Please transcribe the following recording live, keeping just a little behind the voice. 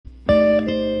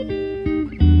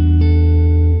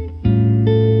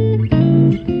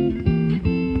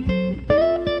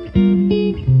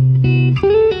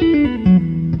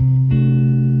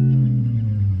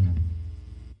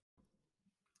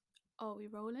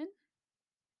Rolling.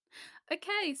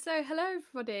 Okay, so hello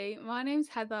everybody. My name's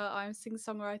Heather. I'm a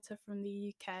singer-songwriter from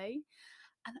the UK,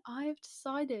 and I've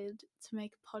decided to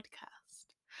make a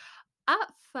podcast.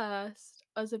 At first,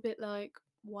 I was a bit like,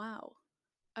 wow,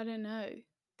 I don't know.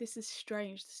 This is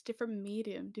strange. This is a different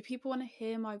medium. Do people want to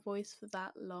hear my voice for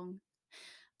that long?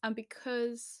 And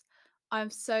because I'm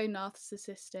so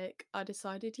narcissistic, I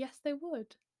decided yes, they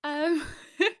would. Um,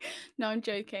 no, I'm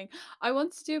joking. I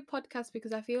want to do a podcast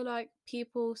because I feel like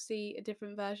people see a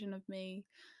different version of me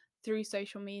through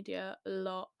social media a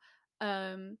lot.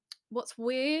 Um, what's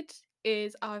weird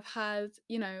is I've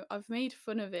made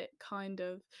fun of it kind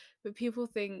of, but people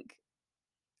think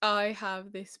I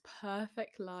have this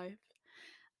perfect life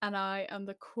and I am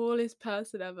the coolest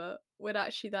person ever, when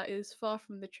actually that is far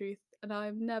from the truth. And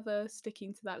I'm never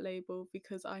sticking to that label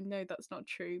because I know that's not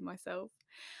true myself.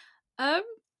 Um,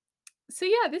 so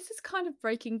yeah, this is kind of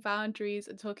breaking boundaries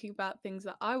and talking about things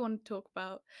that I want to talk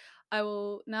about. I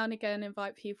will now and again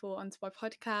invite people onto my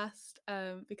podcast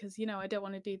because I don't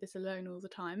want to do this alone all the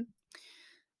time.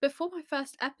 Before my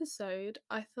first episode,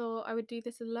 I thought I would do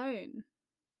this alone.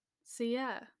 So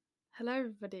yeah, hello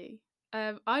everybody.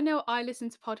 I know I listen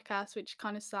to podcasts, which is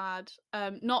kind of sad.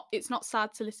 Not it's not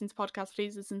sad to listen to podcasts.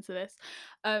 Please listen to this.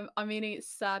 I mean it's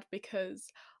sad because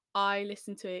I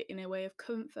listen to it in a way of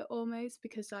comfort almost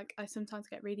because like I sometimes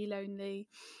get really lonely,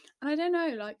 and I don't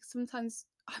know. Like sometimes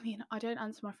I don't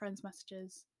answer my friends'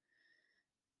 messages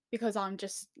because I'm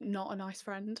just not a nice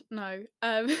friend. No,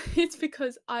 it's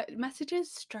because I messages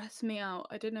stress me out.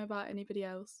 I don't know about anybody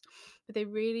else, but they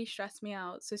really stress me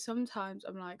out. So sometimes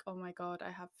I'm like, oh my god,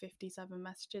 I have 57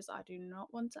 messages I do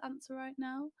not want to answer right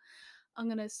now. I'm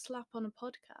gonna slap on a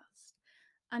podcast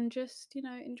and just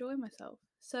enjoy myself.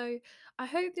 So I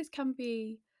hope this can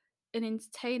be an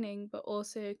entertaining but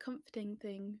also comforting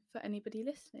thing for anybody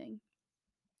listening.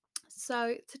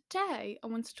 So today I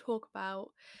want to talk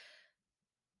about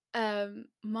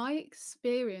my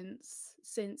experience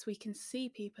since we can see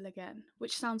people again,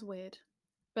 which sounds weird,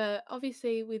 but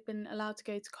obviously we've been allowed to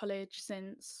go to college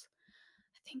since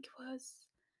I think it was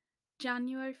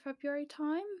January, February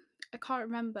time. I can't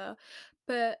remember,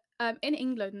 but in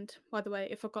England, by the way,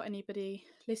 if I've got anybody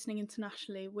listening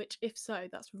internationally, which if so,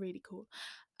 that's really cool.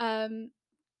 Um,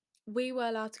 we were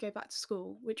allowed to go back to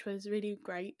school, which was really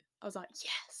great. I was like,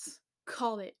 yes,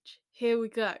 college, here we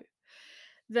go.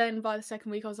 Then by the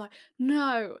second week, I was like,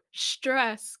 no,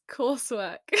 stress,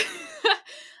 coursework.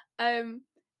 um,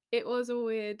 it was a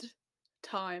weird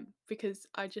time because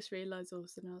I just realized all of a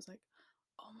sudden I was like,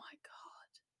 oh my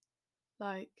god,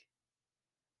 like,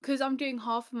 because I'm doing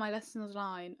half of my lessons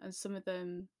online and some of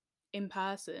them in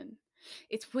person.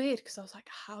 It's weird because I was like,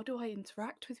 how do I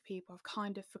interact with people? I've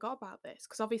kind of forgot about this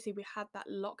because obviously we had that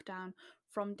lockdown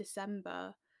from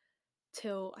December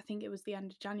till I think it was the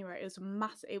end of January. It was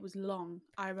massive. It was long.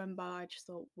 I remember I just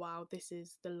thought, wow, this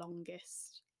is the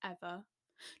longest ever.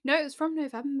 No, it was from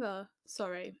November.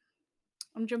 Sorry,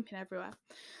 I'm jumping everywhere.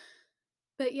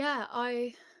 But yeah,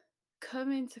 I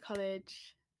come into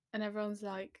college and everyone's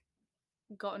like,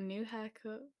 got a new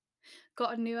haircut,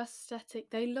 got a new aesthetic.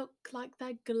 They look like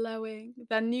they're glowing.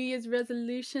 Their New Year's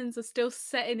resolutions are still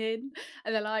setting in,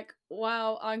 and they're like,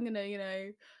 wow, I'm gonna,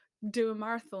 do a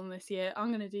marathon this year.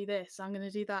 I'm gonna do this. I'm gonna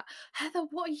do that. Heather,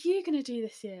 what are you gonna do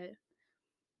this year?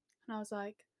 And I was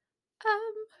like,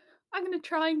 um, I'm gonna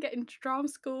try and get into drama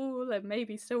school and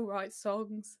maybe still write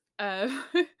songs.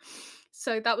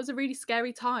 So that was a really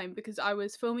scary time because I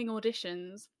was filming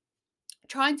auditions,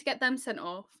 trying to get them sent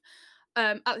off.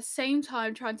 At the same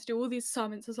time, trying to do all these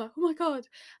assignments. I was like, oh my god!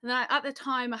 And then at the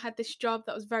time, I had this job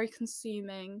that was very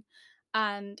consuming,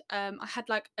 and I had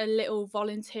like a little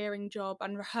volunteering job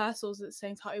and rehearsals at the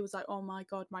same time. It was like, oh my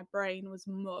god, my brain was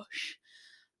mush.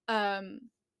 Um,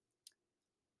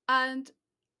 and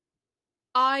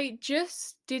I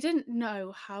just didn't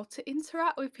know how to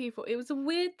interact with people. It was a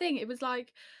weird thing. It was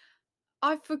like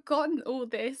I've forgotten all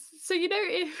this. So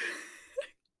if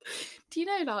do you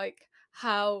know like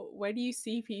how when you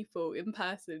see people in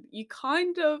person, you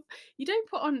don't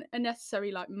put on a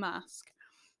necessary like mask.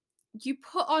 You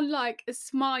put on like a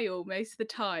smile most of the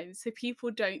time so people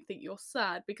don't think you're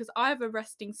sad because I have a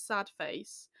resting sad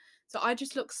face. So I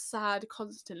just look sad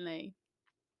constantly.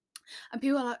 And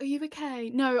people are like, "Are you okay?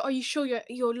 No, are you sure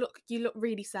you look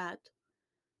really sad?"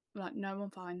 I'm like, "No,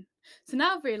 I'm fine." So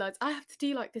now I've realised I have to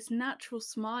do like this natural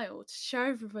smile to show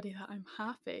everybody that I'm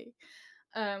happy.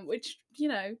 Which,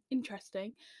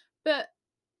 interesting. But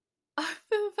for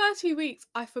the first few weeks,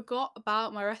 I forgot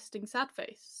about my resting sad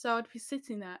face. So I'd be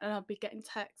sitting there and I'd be getting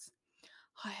texts.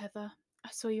 Hi, Heather. I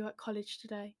saw you at college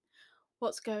today.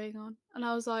 What's going on? And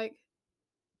I was like,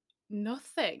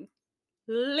 nothing.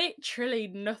 literally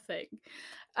nothing.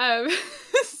 Um,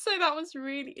 so that was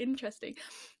really interesting.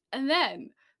 And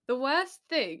then the worst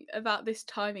thing about this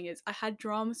timing is I had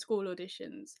drama school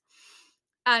auditions.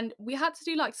 And we had to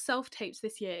do like self tapes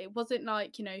this year. It wasn't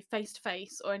like, face to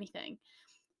face or anything.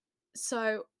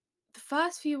 So the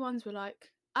first few ones were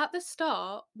like, at the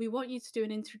start, we want you to do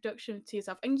an introduction to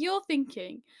yourself. And you're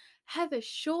thinking, Heather,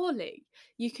 surely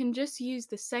you can just use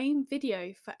the same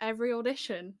video for every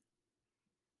audition.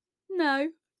 No.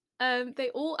 They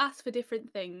all ask for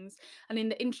different things, and in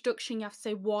the introduction, you have to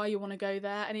say why you want to go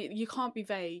there, and you can't be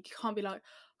vague. You can't be like,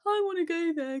 "I want to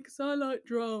go there because I like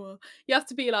drama." You have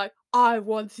to be like, "I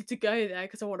wanted to go there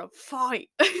because I want to fight.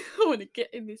 I want to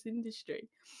get in this industry."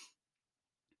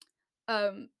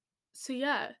 Um, so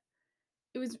yeah,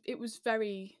 it was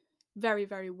very, very,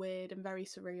 very weird and very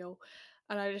surreal,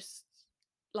 and I just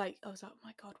I was like, "Oh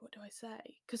my god, what do I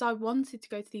say?" Because I wanted to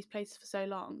go to these places for so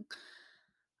long.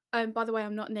 By the way,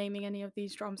 I'm not naming any of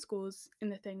these drama schools in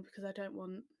the thing because I don't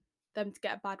want them to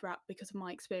get a bad rap because of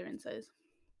my experiences.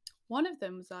 One of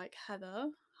them was like,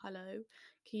 Heather, hello,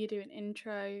 can you do an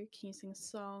intro? Can you sing a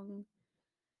song?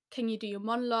 Can you do your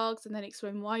monologues and then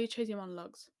explain why you chose your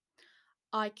monologues?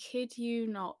 I kid you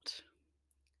not.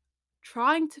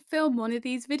 Trying to film one of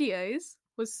these videos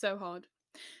was so hard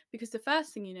because the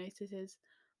first thing you notice is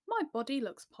my body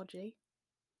looks podgy.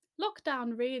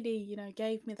 Lockdown really,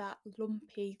 gave me that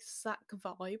lumpy sack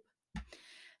vibe.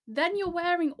 Then you're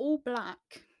wearing all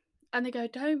black. And they go,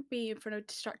 don't be in front of a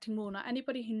distracting wall. Now,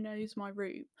 anybody who knows my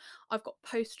room, I've got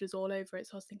posters all over it.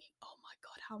 So I was thinking, oh my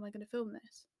God, how am I going to film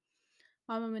this?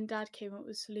 My mum and dad came up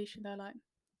with a solution. They're like,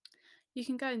 you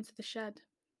can go into the shed.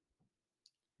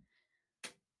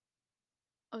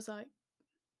 I was like,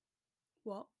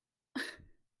 what?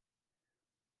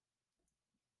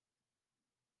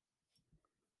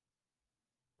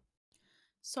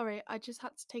 Sorry, I just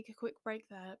had to take a quick break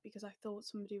there because I thought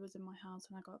somebody was in my house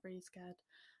and I got really scared.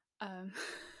 Um,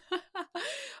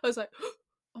 I was like,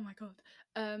 oh my God.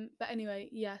 But anyway,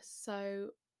 yes, so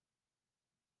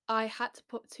I had to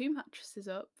put two mattresses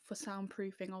up for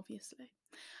soundproofing, obviously,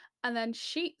 and then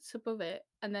sheets above it,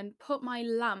 and then put my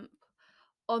lamp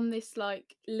on this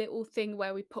little thing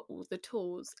where we put all the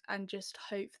tools and just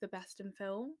hope for the best in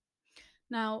film.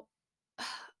 Now,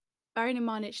 bearing in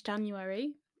mind it's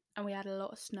January and we had a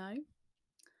lot of snow,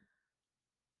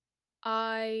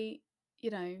 I, you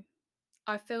know,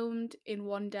 I filmed in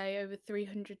one day over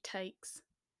 300 takes,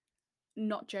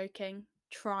 not joking,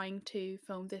 trying to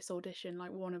film this audition,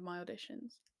 like one of my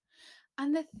auditions.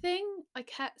 And the thing I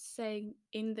kept saying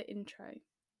in the intro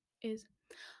is,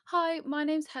 hi, my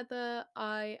name's Heather.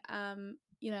 I am,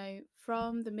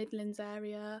 from the Midlands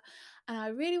area, and I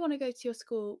really want to go to your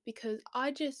school because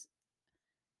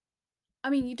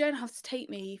you don't have to take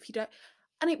me if you don't.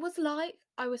 And it was like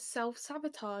I was self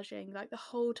sabotaging like the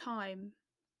whole time.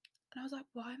 And I was like,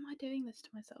 why am I doing this to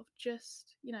myself?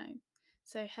 Just,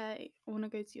 say, hey, I want to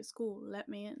go to your school, let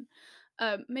me in.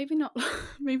 Maybe not,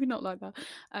 maybe not like that.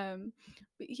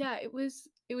 But yeah, it was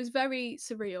very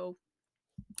surreal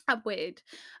and weird.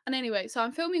 And anyway, so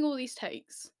I'm filming all these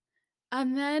takes,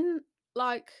 and then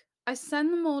I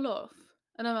send them all off,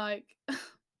 and I'm like,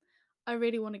 I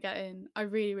really want to get in. I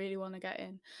really, really want to get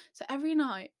in. So every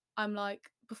night I'm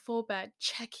like before bed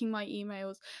checking my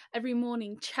emails. Every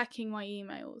morning checking my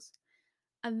emails.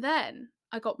 And then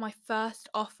I got my first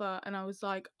offer and I was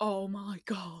like, oh my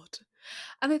God.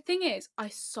 And the thing is, I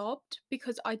sobbed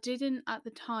because I didn't at the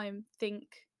time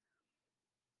think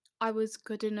I was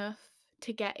good enough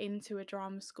to get into a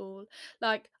drama school.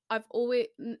 I'm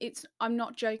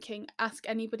not joking. Ask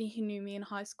anybody who knew me in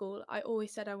high school. I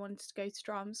always said I wanted to go to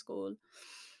drama school.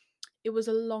 It was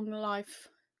a long life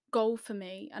goal for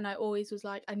me, and I always was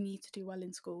like, I need to do well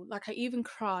in school. Like, I even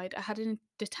cried. I had a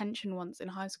detention once in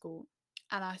high school,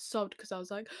 and I sobbed because I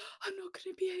was like, I'm not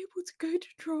going to be able to go to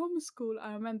drama school.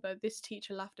 I remember this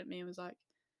teacher laughed at me and was like,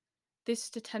 this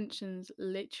detention's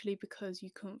literally because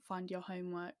you couldn't find your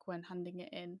homework when handing it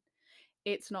in.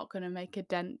 It's not going to make a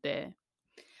dent, dear.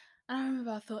 And I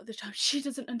remember I thought at the time, she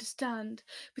doesn't understand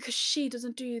because she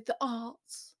doesn't do the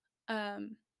arts. But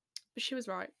she was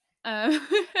right. Um,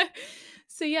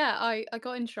 so yeah, I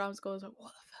got into drama school. I was like,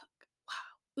 what the fuck?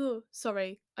 Wow. Oh,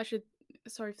 sorry.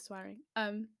 Sorry for swearing.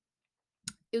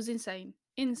 It was insane.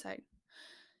 Insane.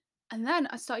 And then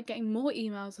I started getting more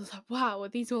emails. I was like, wow, are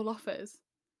these all offers?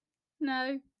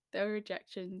 No, they were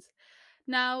rejections.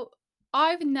 Now,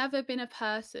 I've never been a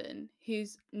person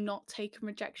who's not taken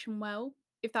rejection well,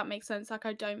 if that makes sense. Like,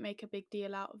 I don't make a big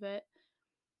deal out of it.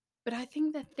 But I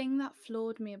think the thing that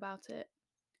floored me about it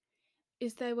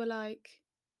is they were like,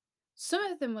 Some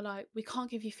of them were like, we can't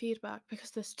give you feedback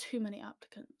because there's too many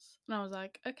applicants. And I was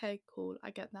like, okay, cool, I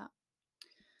get that.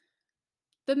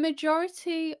 The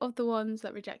majority of the ones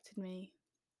that rejected me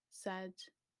said,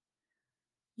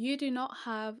 you do not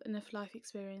have enough life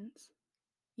experience.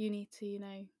 You need to,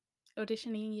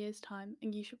 audition in a year's time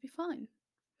and you should be fine.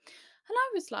 And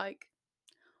I was like,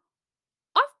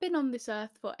 I've been on this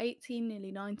earth for 18,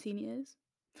 nearly 19 years.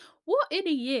 What in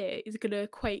a year is going to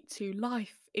equate to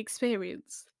life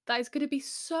experience that is going to be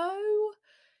so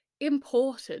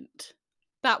important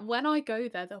that when I go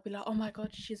there, they'll be like, oh my God,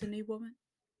 she's a new woman.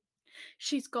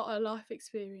 She's got a life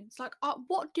experience. Like,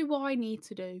 what do I need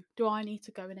to do? Do I need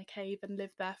to go in a cave and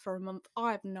live there for a month?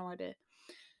 I have no idea.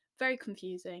 Very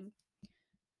confusing.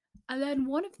 And then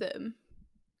one of them,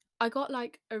 I got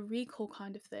like a recall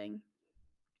kind of thing.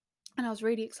 And I was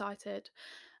really excited.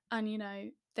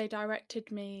 And, they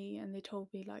directed me and they told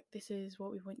me, like, this is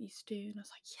what we want you to do. And I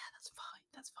was like, yeah, that's fine.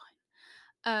 That's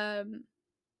fine.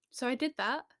 So I did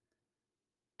that.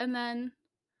 And then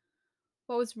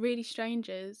what was really strange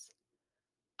is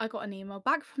I got an email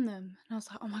back from them. And I was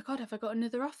like, oh my God, have I got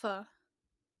another offer?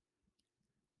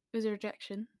 It was a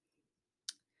rejection.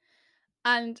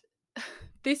 And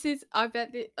this is, I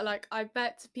bet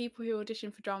to people who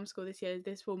audition for drama school this year,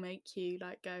 this will make you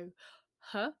like go,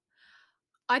 huh?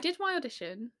 I did my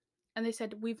audition and they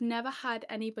said, we've never had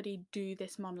anybody do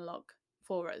this monologue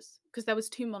for us, because there was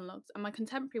 2 monologues and my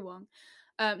contemporary one,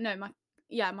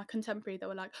 my contemporary, they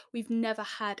were like, we've never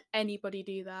had anybody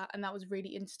do that and that was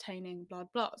really entertaining, blah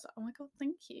blah. I was like, oh my God,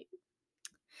 thank you.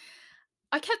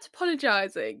 I kept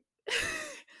apologising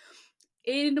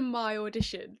in my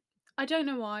audition. I don't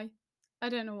know why. I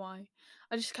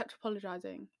just kept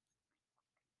apologising.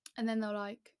 And then they're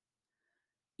like,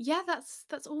 yeah,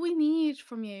 that's all we need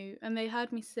from you. And they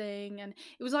heard me sing, and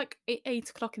it was like 8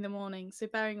 o'clock in the morning. So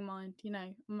bearing in mind,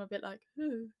 I'm a bit like,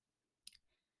 ooh.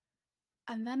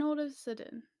 And then all of a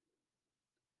sudden,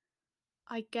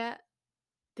 I get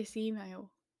this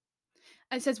email.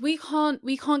 And it says, we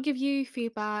can't give you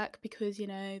feedback because,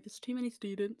 there's too many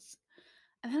students.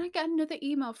 And then I get another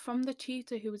email from the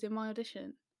tutor who was in my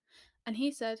audition. And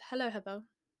he said, hello, Heather.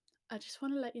 I just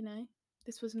want to let you know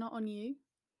this was not on you.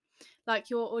 Like,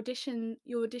 your audition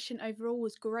overall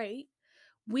was great.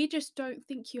 We just don't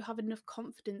think you have enough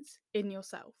confidence in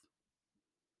yourself.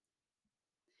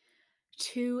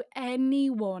 To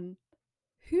anyone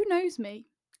who knows me,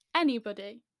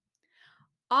 anybody,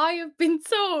 I have been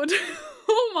told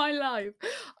all my life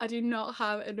I do not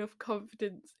have enough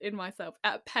confidence in myself.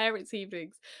 At parents'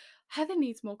 evenings, Heather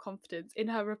needs more confidence in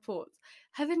her reports.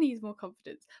 Heather needs more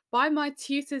confidence. By my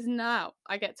tutors now,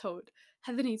 I get told,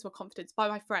 Heather needs more confidence by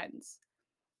my friends.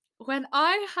 When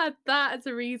I had that as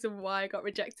a reason why I got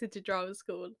rejected to drama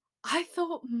school, I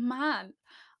thought, man,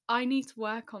 I need to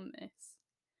work on this.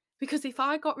 Because if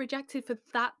I got rejected for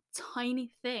that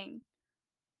tiny thing,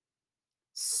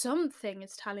 something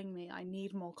is telling me I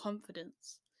need more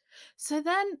confidence. So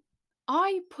then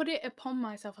I put it upon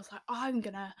myself. I was like, I'm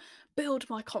going to build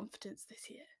my confidence this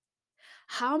year.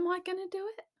 How am I going to do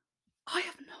it? I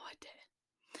have no idea.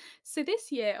 So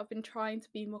this year I've been trying to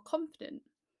be more confident.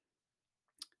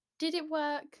 Did it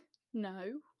work?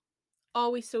 No. Are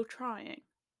we still trying?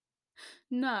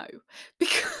 No,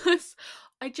 because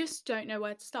I just don't know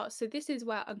where to start. So this is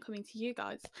where I'm coming to you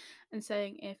guys and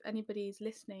saying, if anybody's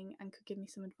listening and could give me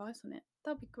some advice on it,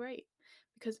 that'd be great,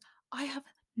 because I have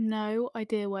no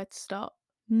idea where to start.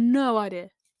 No idea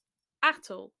at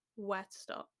all where to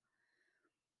start.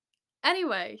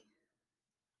 Anyway,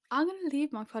 I'm going to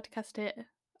leave my podcast here.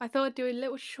 I thought I'd do a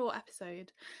little short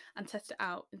episode and test it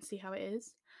out and see how it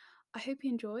is. I hope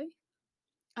you enjoy.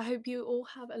 I hope you all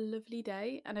have a lovely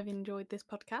day and have enjoyed this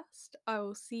podcast. I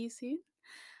will see you soon.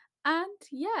 And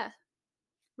yeah,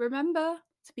 remember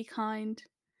to be kind,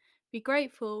 be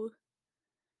grateful,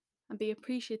 and be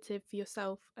appreciative for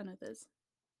yourself and others.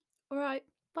 All right,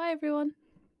 bye everyone.